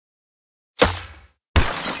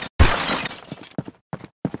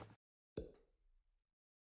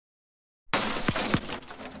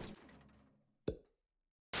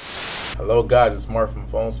Hello guys, it's Mark from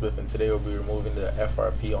PhoneSmith, and today we'll be removing the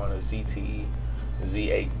FRP on a Zte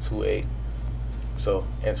Z828. So,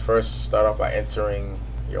 and first start off by entering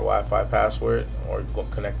your Wi-Fi password or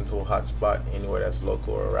connecting to a hotspot anywhere that's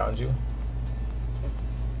local or around you.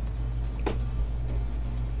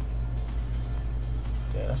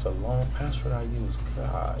 Yeah, that's a long password I use.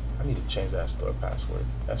 God, I need to change that store password.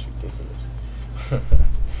 That's ridiculous.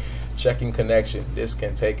 Checking connection. This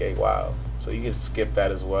can take a while, so you can skip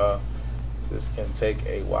that as well. This can take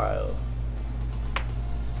a while.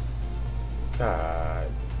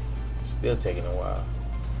 God, still taking a while.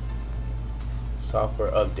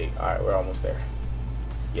 Software update. Alright, we're almost there.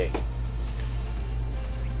 Yay.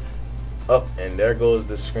 Up, and there goes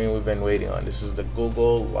the screen we've been waiting on. This is the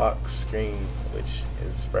Google lock screen, which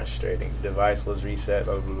is frustrating. Device was reset,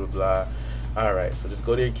 blah blah blah blah. Alright, so just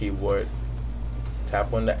go to your keyboard,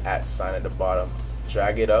 tap on the @ sign at the bottom,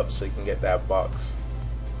 drag it up so you can get that box.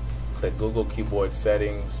 Click Google keyboard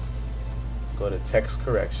settings, go to text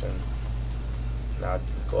correction. Now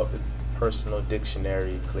go up to personal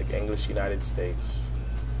dictionary, click English United States.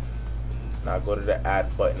 Now go to the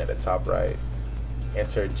 @ button at the top right,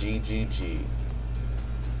 enter GGG.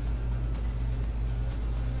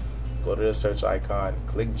 Go to the search icon,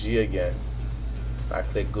 click G again. Now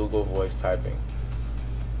click Google voice typing.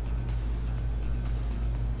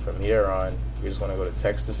 From here on, you're just going to go to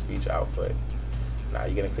text to speech output. Now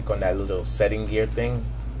you're going to click on that little setting gear thing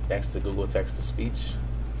next to Google text to speech.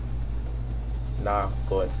 Now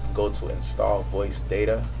go to install voice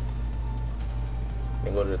data.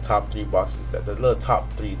 Then go to the top 3 boxes, the little top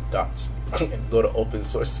 3 dots, and go to open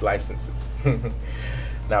source licenses.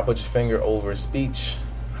 Now put your finger over speech,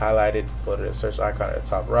 highlight it, go to the search icon at the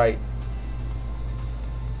top right.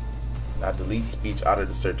 Now delete speech out of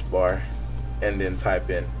the search bar, and then type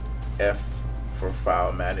in F for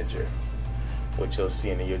file manager, which you'll see,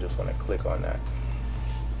 and then you'll just want to click on that.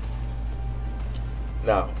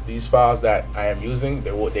 Now these files that I am using,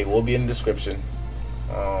 they will be in the description.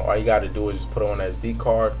 All you got to do is just put on an SD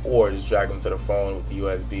card or just drag them to the phone with the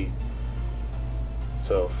USB.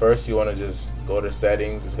 So first you want to just go to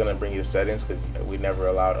settings. It's going to bring you to settings because we never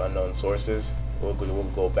allowed unknown sources. We'll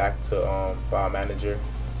go back to file manager,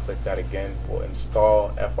 click that again. We'll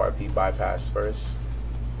install FRP Bypass first.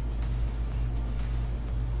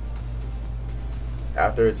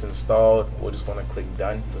 After it's installed, we'll just want to click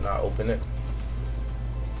done, do not open it.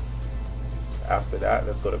 After that,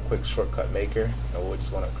 let's go to quick shortcut maker, and we'll just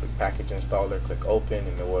want to click package installer, click open,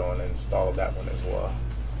 and then we'll want to install that one as well.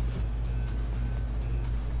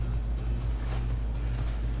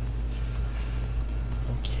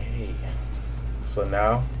 Okay, so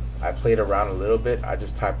now I played around a little bit. I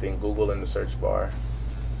just typed in Google in the search bar.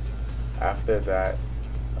 After that,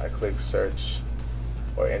 I click search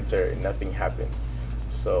or enter, and nothing happened.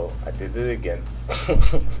 So I did it again,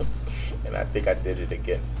 and I think I did it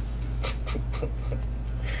again.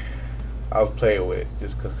 I was playing with it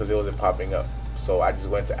just because it wasn't popping up. So I just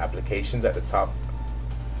went to applications at the top.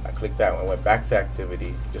 I clicked that one, went back to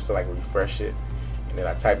activity just to like refresh it, and then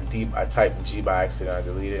I typed G by accident. I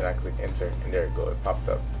deleted it and I clicked enter, and there it goes. It popped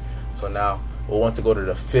up. So now we'll want to go to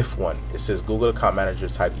the 5th one. It says Google Account Manager,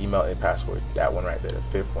 type email and password. That one right there, the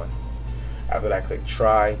 5th one. After that, click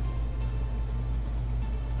try.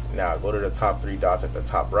 Now go to the top 3 dots at the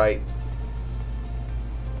top right.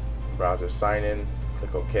 Browser sign in,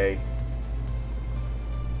 click OK.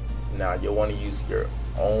 Now you'll want to use your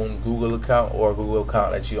own Google account or a Google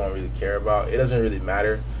account that you don't really care about. It doesn't really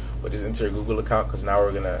matter, but just enter your Google account because now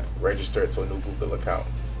we're gonna register it to a new Google account.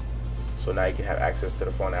 So now you can have access to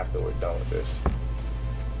the phone after we're done with this.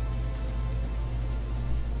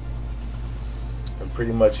 And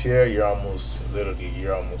pretty much here, you're almost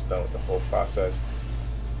done with the whole process.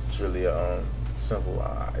 It's really simple.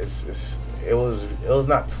 It was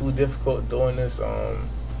not too difficult doing this.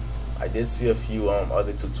 I did see a few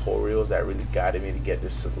other tutorials that really guided me to get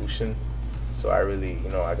this solution. So I really,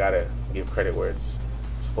 I gotta give credit where it's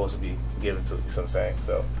supposed to be given to. You know what I'm saying?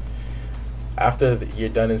 So after you're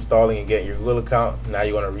done installing and getting your Google account, now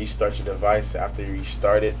you want to restart your device. After you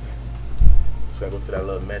restart it, it's gonna go through that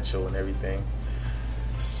little menu and everything.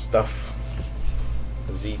 Stuff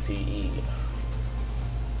ZTE.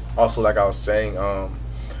 Also, like I was saying,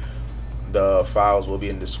 the files will be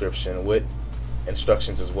in the description with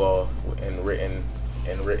instructions as well, and written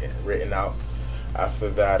out. After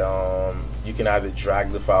that, you can either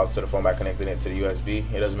drag the files to the phone by connecting it to the USB.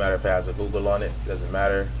 It doesn't matter if it has a Google on it. It doesn't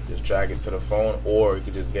matter. Just drag it to the phone, or you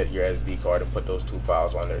can just get your SD card and put those 2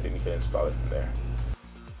 files on there. Then you can install it from there.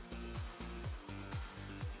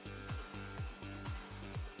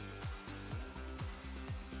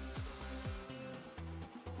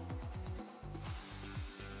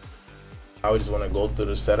 I would just want to go through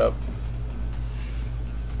the setup.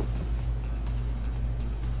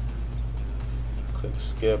 Click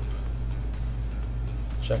skip.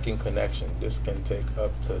 Checking connection. This can take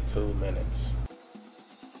up to 2 minutes.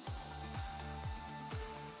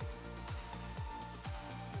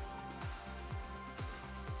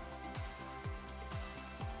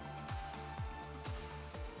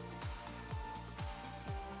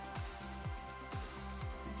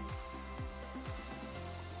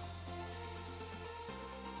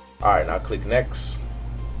 All right, now click next.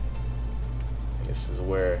 And this is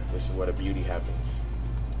where the beauty happens.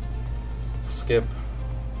 Skip.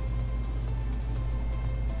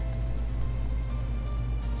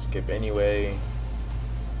 Skip anyway.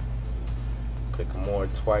 Click more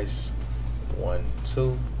twice. 1,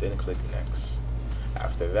 2, then click next.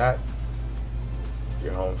 After that,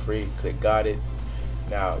 you're home free. Click got it.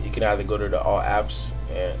 Now you can either go to the all apps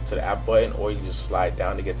and to the app button, or you can just slide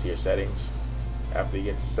down to get to your settings. After you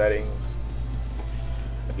get to settings,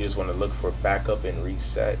 you just want to look for backup and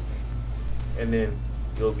reset, and then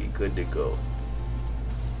you'll be good to go.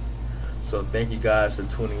 So thank you guys for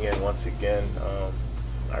tuning in once again.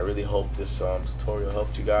 I really hope this tutorial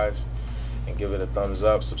helped you guys, and give it a thumbs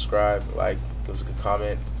up, subscribe, like, give us a good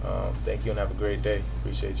comment. Thank you and have a great day.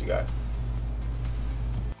 Appreciate you guys.